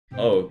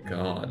Oh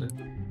god.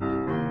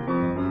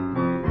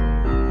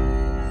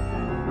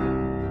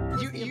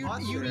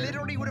 You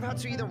literally would have had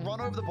to either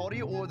run over the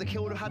body or the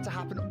kill would have had to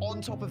happen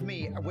on top of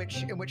me, in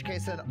which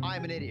case then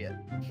I'm an idiot.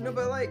 No,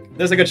 but like,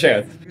 There's a good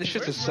chance. This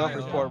shit's a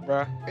self-report,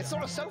 bro. It's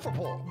not a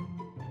self-report.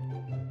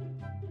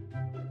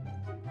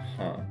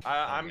 Huh.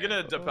 I'm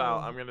gonna dip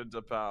out. I'm gonna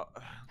dip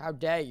out. How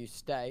dare you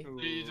stay?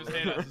 You just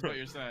hate us, is what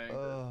you're saying.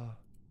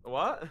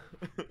 What?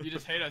 You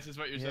just hate us, is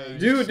what you're saying.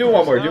 Do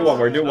one more, do one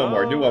more, do one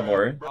more, do one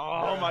more.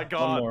 Oh my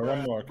god.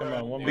 One more, come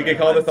on, one more. We can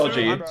call this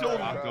LG.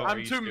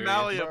 I'm too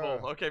malleable.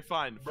 Okay,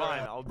 fine.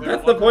 I'll do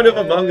That's the point of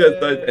Among Us,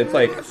 but it's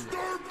like...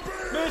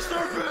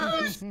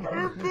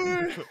 Mr.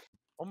 Beast!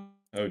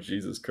 Oh,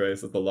 Jesus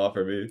Christ, that's a lot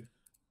for me.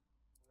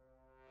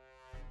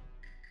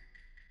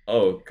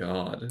 Oh,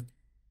 God.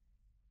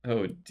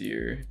 Oh,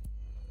 dear.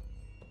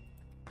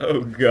 Oh,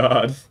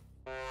 God.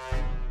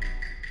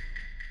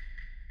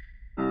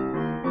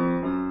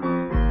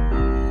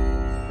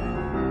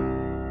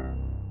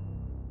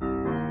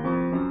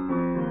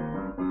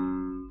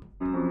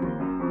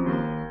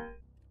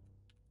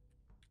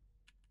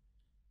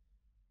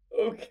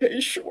 Okay,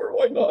 sure,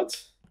 why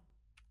not?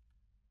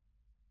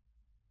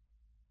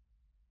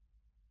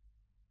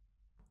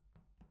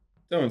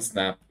 Don't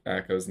snap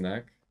ggAcho's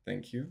neck.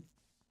 Thank you.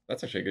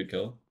 That's actually a good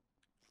kill.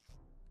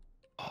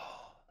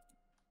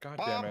 God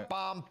damn it.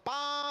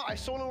 I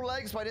saw little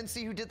legs, but I didn't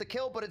see who did the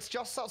kill, but it's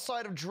just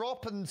outside of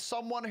drop, and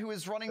someone who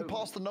is running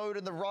past the node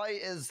on the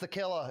right is the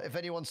killer, if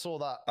anyone saw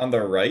that. On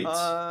the right?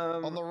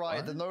 On the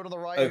right, the node on the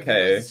right.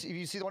 Okay. If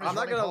you see the one who's I'm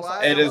not running gonna past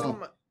lie. It is-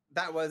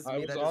 That was I me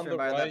was that on just the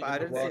reminded that, right but I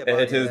in the didn't see a rock.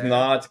 body It is there.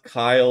 not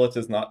Kyle, it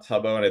is not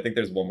Tubbo, and I think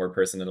there's one more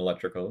person in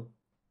electrical.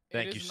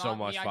 Thank you so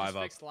much, 5 up. I just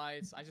fixed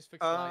lights.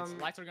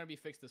 Lights are gonna be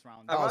fixed this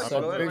round. I watched so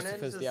Voet went Boosfer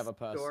is into the other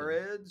person.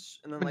 storage,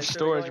 and then like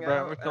Storage, going bro,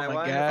 out, we're and I filling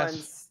wanted to gas.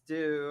 find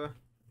Stu.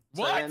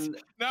 What?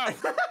 No.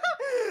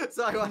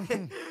 So I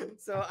wanted,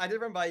 so I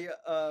did run by you,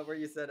 where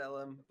you said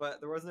Ellum, but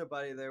there was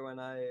nobody there when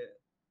I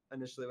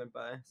initially went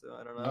by, so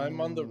I don't know.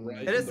 I'm on the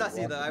right. It is in the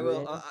sussy though. rocket I will.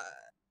 room.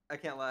 I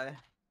can't lie.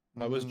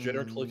 I was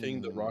jitter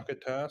clicking the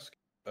rocket task,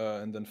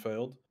 and then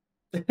failed.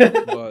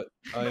 But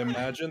I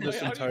imagine this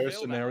Wait, how do you entire fail that?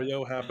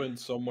 scenario happened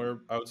somewhere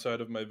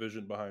outside of my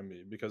vision behind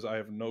me because I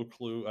have no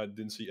clue. I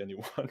didn't see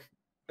anyone.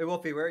 Hey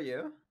Wolfeei, where are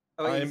you?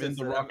 Oh, I you am said in the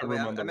so. rocket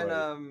room on the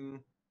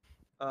I'm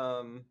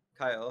right. in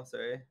Kyle.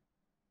 Sorry.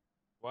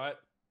 What?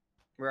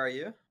 Where are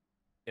you?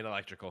 In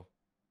electrical.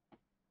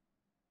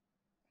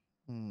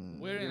 We're in You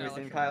were electrical.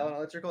 seeing Kyle in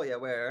electrical? Yeah,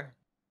 where?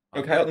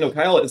 No,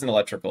 Kyle isn't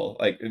electrical.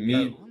 Like, me,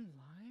 On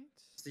light?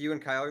 So you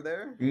and Kyle are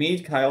there?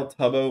 Kyle,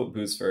 Tubbo,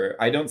 Boosfer.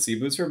 I don't see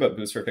Boosfer, but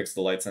Boosfer fixed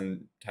the lights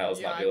and Kyle's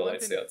Yeah, not I doing the went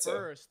lights in yet, so...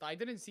 first. I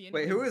didn't see anything.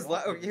 Wait, who was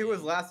wrong with who was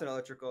me. last in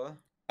electrical?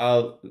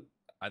 I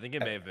I think it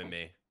may have been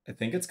me.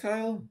 think it's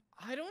Kyle?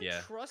 I don't Yeah.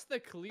 trust the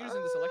clears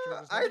in this electrical.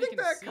 'cause I nobody think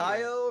can that see it.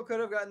 Kyle could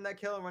have gotten that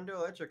kill and run to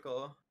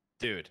electrical.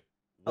 Dude.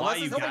 Unless Why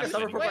you it's like a gassing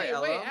summer anyone? report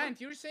by Wait, Ellum. Ant,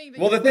 you were saying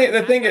that. Well, you the thing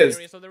went is, past that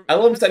area, so there-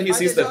 Ellum it said he has to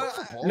sees be the...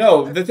 possible.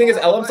 No, the thing is,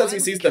 Ellum says he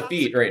I'm sees the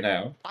feet right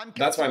now. I'm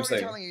That's what I'm categorically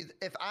saying. telling you,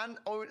 if Ant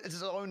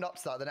is owned up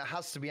to that, then it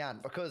has to be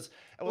Ant, because,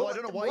 well, I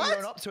don't know why what? you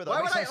own up to it. That Why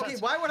would makes I? no Okay,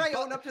 sense. why would I But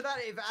own up to that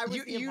if I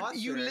was the imposter?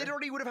 you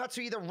literally would have had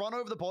to either run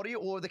over the body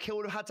or the kill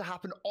would have had to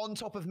happen on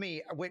top of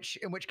me, in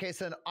which case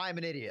then I'm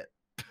an idiot.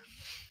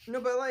 No,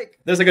 but like,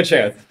 There's a good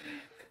chance.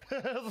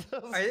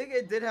 I think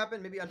it did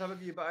happen maybe on top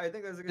of you, but I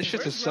think there's a good. This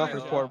shit's a Where's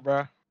self-report,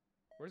 bro.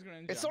 Where's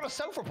Greninja? It's not a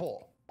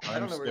self-report. I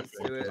don't know where I'm Stu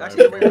skipping is. 'cause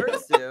Actually, I- wait,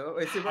 where's Stu?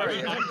 Wait, Stu, where are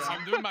you?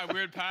 I'm doing my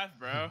weird path,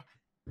 bro.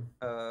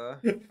 I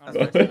was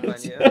What? trying to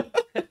find you.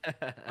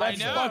 I That's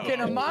know. fucking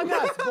Among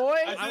Us, boys.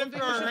 I don't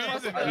think we should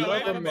trust I five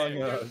love ups Among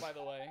clears, Us. by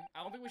the way.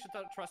 I don't think we should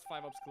trust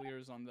 5 ups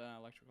clears on the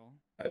electrical.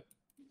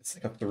 It's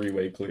like a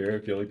three-way clear. I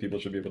feel like people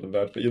should be able to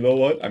vouch, but you know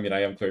what? I mean, I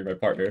am clearing my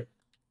partner.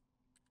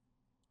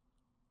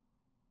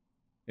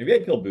 Maybe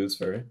I'd kill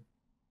Boosfer.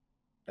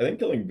 I think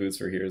killing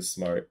Boosfer here is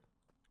smart.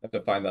 I have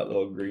to find that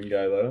little green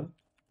guy, though.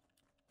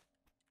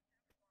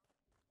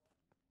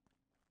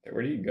 Okay,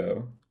 where do you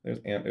go? There's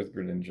Ant, there's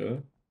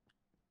Greninja.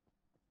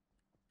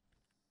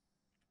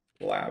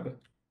 Lab.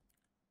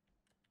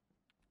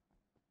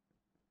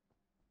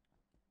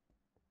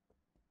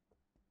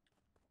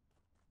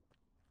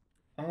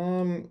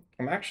 I'm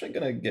actually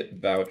gonna get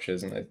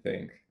vouches, and I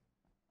think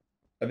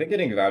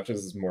getting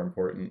vouches is more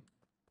important.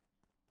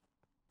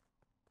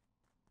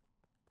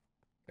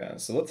 Yeah,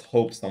 so let's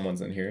hope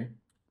someone's in here.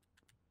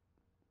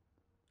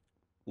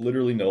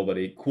 Literally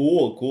nobody.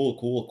 Cool, cool,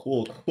 cool,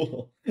 cool,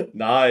 cool.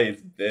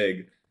 Nice,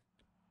 big.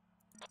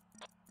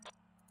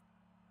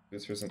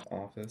 This was an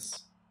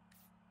office.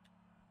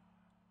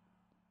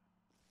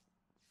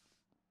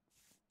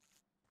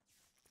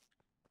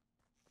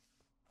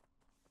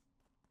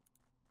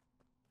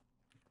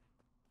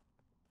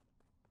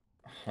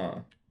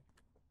 Huh.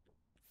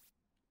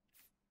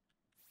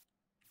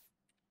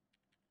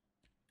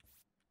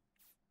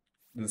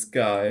 This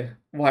guy.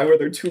 Why were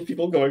there two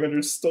people going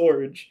under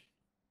storage?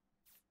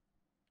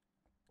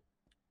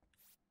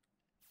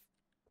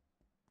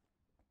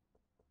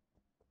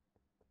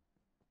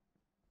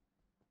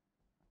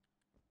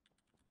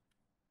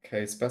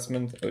 Okay,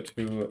 specimen,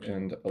 O2,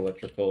 and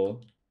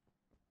electrical.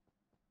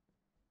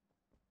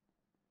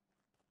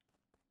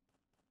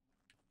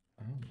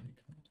 Oh my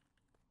god.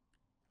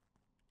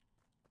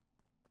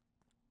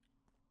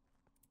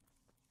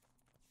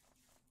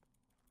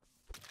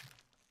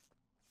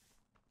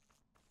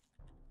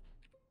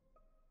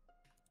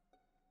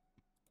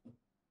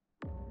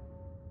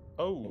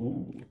 Oh,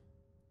 Ooh.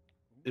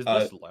 is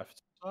this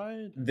left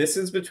side? This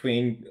is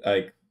between,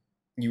 like,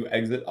 you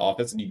exit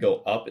office and you go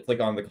up. It's like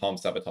on the comm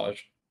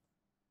sabotage.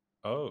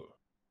 Oh.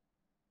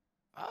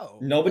 Oh.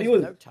 Nobody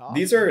there's was. no task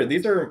These for are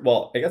that?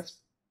 well, I guess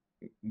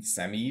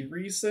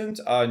semi-recent.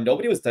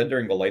 Nobody was dead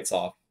during the lights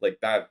off. Like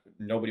that.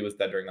 Nobody was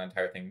dead during the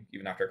entire thing,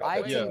 even after it got I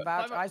fixed. can Yeah.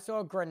 vouch. I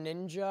saw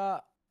Greninja,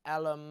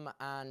 Ellum,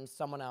 and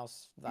someone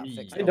else that Me.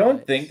 fixed I the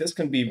don't think lights. this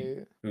can be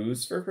Who?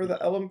 Boosfer for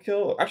the Ellum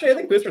kill. Actually, I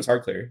think Booster's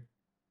hard clear.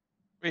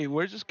 Wait,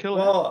 where's this kill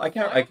at? Well, I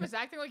can't. Five is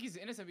acting like he's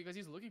innocent because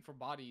he's looking for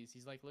bodies.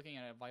 He's like looking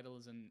at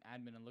vitals and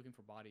admin and looking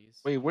for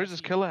bodies. Wait, where's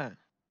Unless this he- kill at?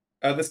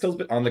 This kill's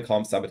been on the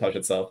comm sabotage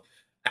itself.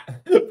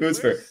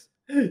 Boosfer. Where's-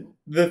 The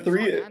We saw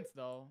three. Ant,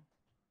 though.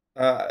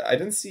 I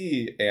didn't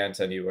see Ant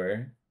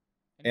anywhere.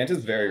 Ant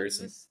is very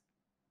recent.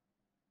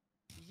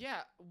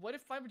 Yeah, what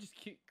if Fiverr just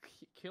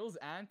kills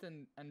Ant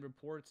and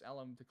reports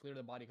Ellum to clear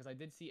the body? Because I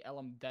did see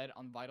Ellum dead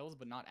on vitals,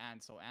 but not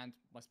Ant, so Ant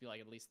must be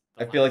like at least.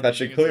 I feel like that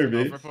should clear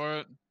me. For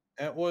it.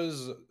 Ant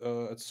was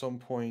at some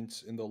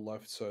point in the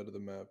left side of the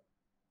map,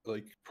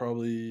 like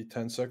probably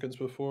 10 seconds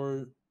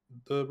before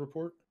the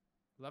report.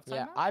 Left side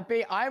Yeah,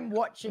 map? I'm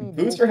watching.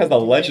 Booster has a Wolfeei do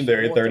this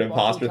legendary water third bottle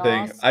imposter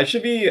thing. task. I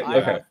should be I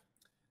okay. have-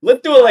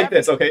 Let's do it I like have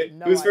this, okay?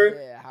 no Booster,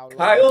 idea how long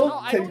Kyle, No,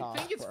 I can- don't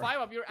think it's 5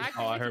 up. You're acting.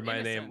 Oh, I like heard you're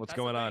my name. innocent. What's That's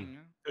going the on? thing.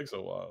 Takes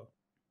a while.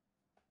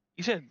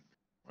 You said.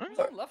 Who's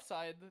on left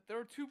side? There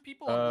are 2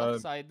 people on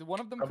left side. One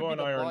of them could Tubbo be and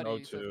the I are in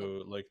body. so it's not-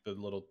 O2, like the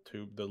little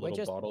tube, the We're little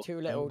just bottle. two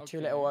thing. little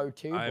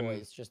Okay. O2 I'm-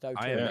 boys. Just O2.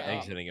 I am and Yeah. O2.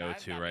 exiting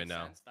O2 right makes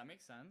now. sense, That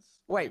makes sense.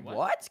 Wait,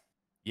 what?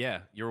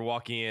 Yeah, you were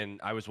walking in.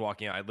 I was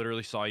walking out. I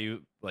literally saw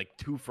you like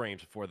 2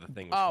 frames before the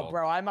thing was Oh, called.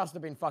 bro, I must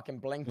have been fucking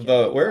blinking.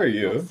 Where are For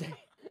you? God's sake.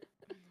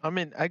 I'm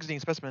in exiting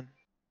specimen.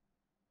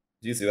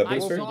 Do you see that, I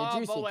Booster? Did saw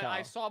you see Voet. I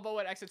Kyle? saw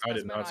Voet exit I did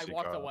specimen. not I see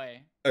walked Kyle.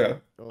 away. Okay.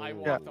 I Oh.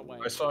 walked away.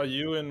 I saw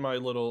you in my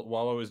little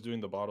while I was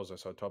doing the bottles. I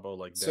saw Tubbo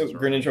like So, dance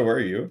around. Greninja, where are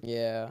you?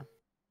 Yeah.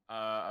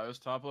 I was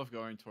top left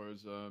going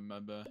towards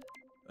Medbay.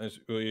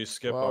 Will you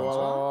skip Whoa, on?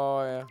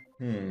 whoa,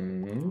 yeah.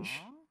 Hmm.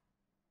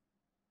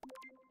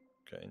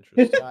 Okay,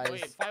 interesting. Guys,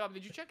 Wait, 5 up.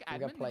 Did you check we got admin?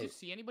 Did you plate.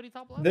 see anybody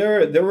top left?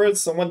 There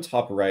was someone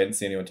top right. I didn't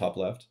see anyone top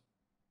left.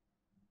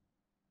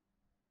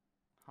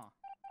 Huh.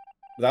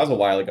 That was a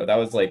while ago. That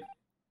was like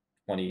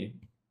 20.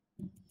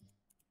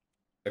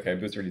 Okay,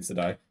 Booster needs to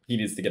die. He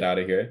needs to get out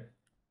of here.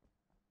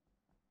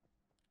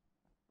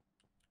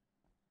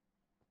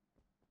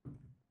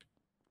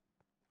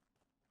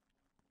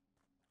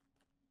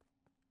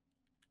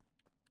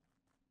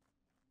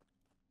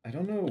 I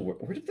don't know.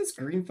 Where did this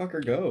green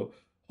fucker go?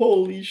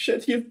 Holy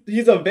shit,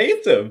 he's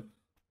evasive!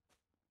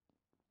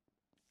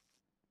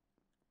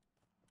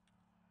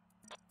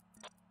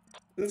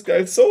 This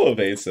guy's so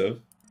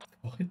evasive.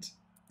 What?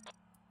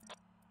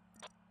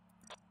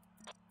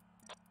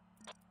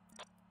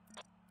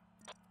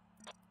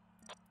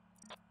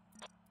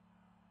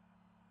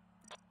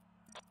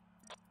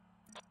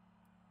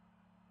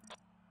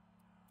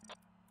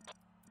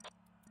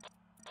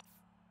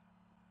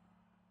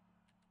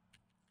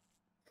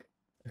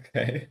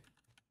 Okay.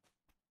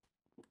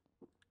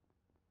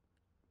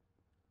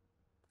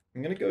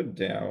 I'm gonna go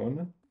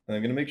down, and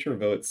I'm gonna make sure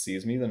Voet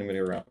sees me, then I'm gonna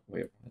go around.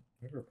 Wait,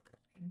 what?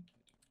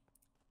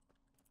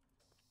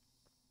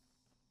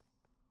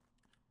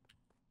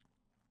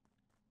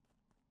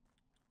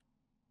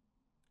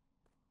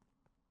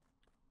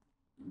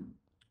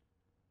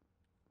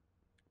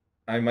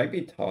 I might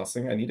be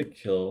tossing. I need a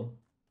kill.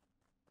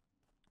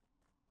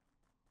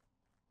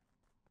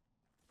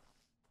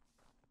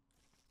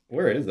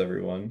 Where is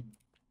everyone?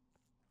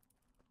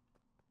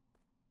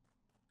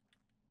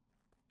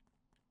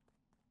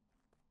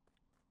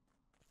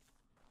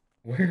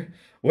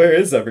 Where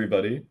is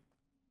everybody?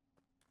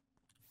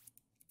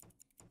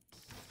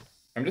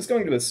 I'm just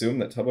going to assume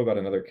that Tubbo got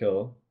another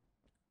kill.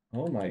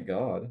 Oh my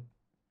god.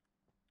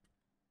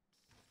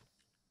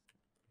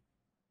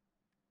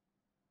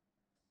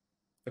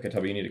 Okay,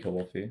 Tubbo, you need to kill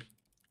Wolfeei.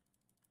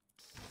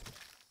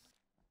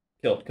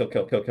 Kill.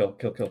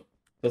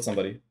 Kill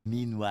somebody.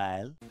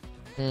 Meanwhile.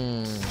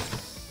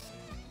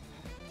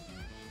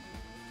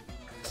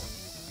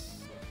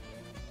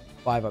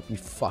 Five up, you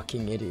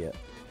fucking idiot.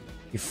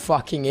 You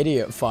fucking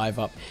idiot, 5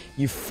 up.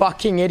 You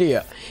fucking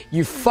idiot.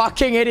 You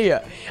fucking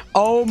idiot.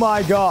 Oh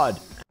my god.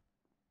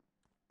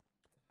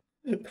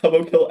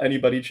 Tubbo kill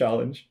anybody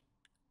challenge.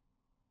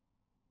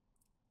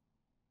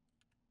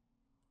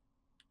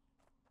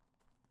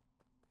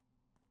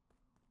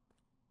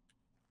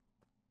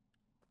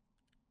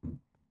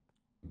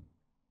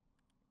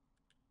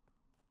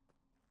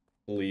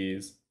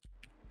 Please.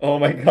 Oh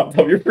my god,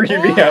 Tom, you're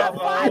freaking me out.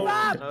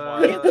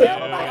 You killed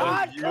my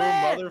heart, You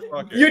Klerik!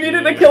 motherfucker. You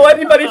needed to kill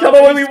anybody,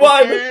 Tubbo, when we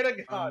won!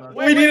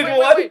 We needed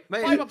one! Wait,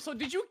 5-up, so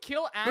did you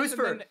kill Ant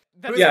Boosfer, and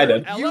then Yeah, I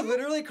did. You Ellum?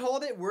 literally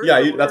called it word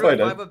Yeah, for that's word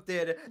what I did. 5-up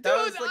did. That Dude,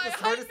 was like the I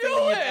smartest thing knew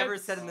you've it. ever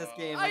said in this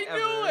game. I like,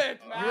 knew ever. it,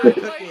 man. You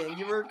were Like, cooking.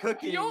 You were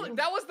cooking.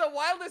 that was the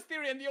wildest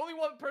theory, and the only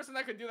one person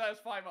that could do that is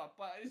 5-up.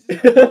 But it's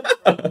just,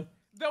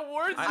 the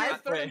words I- you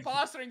third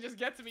impostering just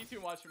get to me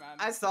too much, man.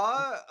 I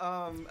saw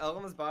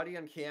Ellum's body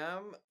on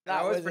cam.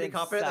 That I was was pretty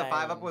confident that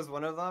 5-up insane. was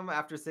one of them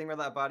after seeing where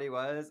that body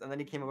was, and then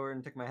he came over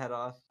and took my head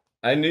off.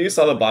 I knew you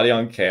saw the body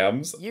on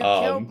cams. You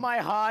killed my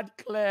heart,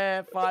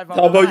 Claire. 5-up.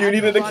 Tubbo, you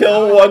needed to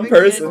kill one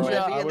person.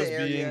 I was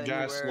being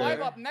gaslit.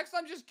 5-up, next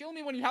time just kill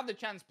me when you have the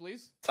chance,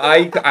 please.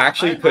 I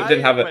actually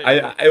didn't have it.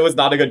 It was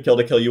not a good kill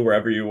to kill you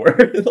wherever you were.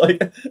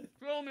 Like,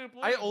 Kill me,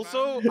 please, I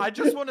also, man. I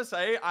just want to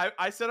say,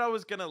 I said I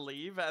was gonna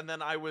leave, and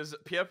then I was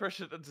peer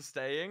pressured into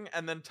staying,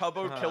 and then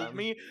Tubbo killed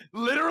me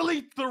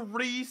literally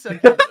 3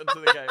 seconds into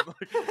the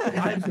game. Like,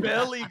 I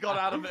barely got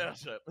out of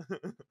airship.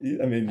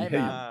 I mean, Hey, hey,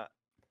 man.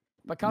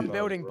 Become Yeah,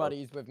 building bro.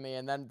 buddies with me,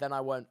 and then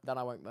I won't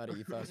murder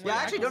you first. Yeah, I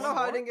Wait, actually I don't got know how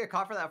one I didn't get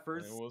caught for that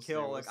first we'll see,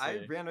 kill. we'll Like I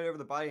see. ran right over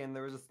the body and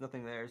there was just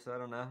nothing there, so I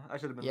don't know. I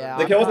should have been. Yeah,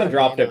 the I'm kill wasn't kinda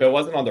drop tip. game It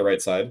wasn't on the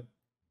right side.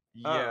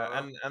 Yeah,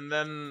 Oh. and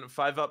then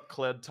 5-up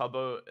cleared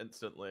Tubbo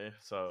instantly,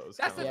 so it was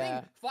That's the kinda... Yeah.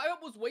 thing.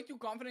 5-up was way too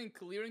confident in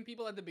clearing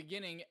people at the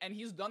beginning, and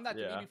he's done that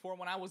to Yeah. me before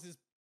when I was his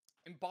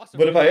imposter.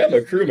 But if I am a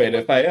just knew he crewmate,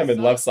 was if I being am in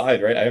sus. left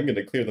side, right, I am going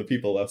to clear the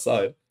people left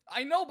side.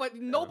 I know, but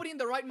nobody in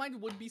the right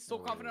mind would be so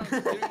confident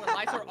on clearing when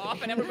lights are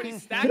off and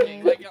everybody's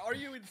stacking. Like, are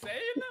you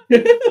insane?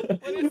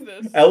 What is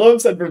this? Ellum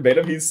said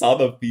verbatim he saw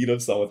the feed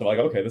of someone. I'm like,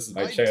 okay, this is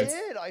my I chance.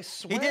 did. I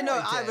swear. He did know.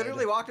 I I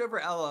literally walked over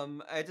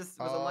Ellum. I just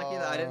was unlucky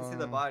that I didn't see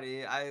the Oh.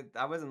 body. I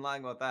wasn't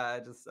lying about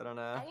that. I don't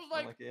know. I was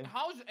like, Unlucky.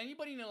 how's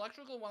anybody in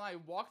electrical when I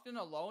walked in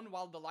alone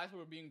while the lights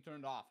were being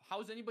turned off?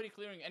 How's anybody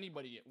clearing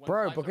anybody? When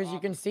Bro, lights are because you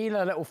off? can see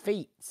their little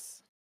feet.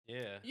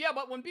 Yeah. Yeah,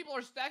 but when people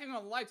are stacking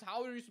on lights,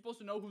 how are you supposed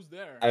to know who's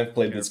there? I've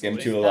played this game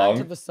Carefully. too Stand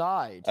to long. the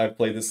side. I've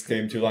played this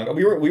game too long.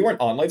 We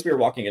weren't on lights. We were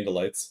walking into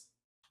lights.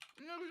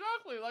 Yeah,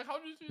 exactly. Like, how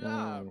do you see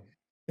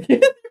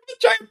that?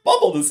 Giant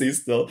bubble to see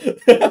still.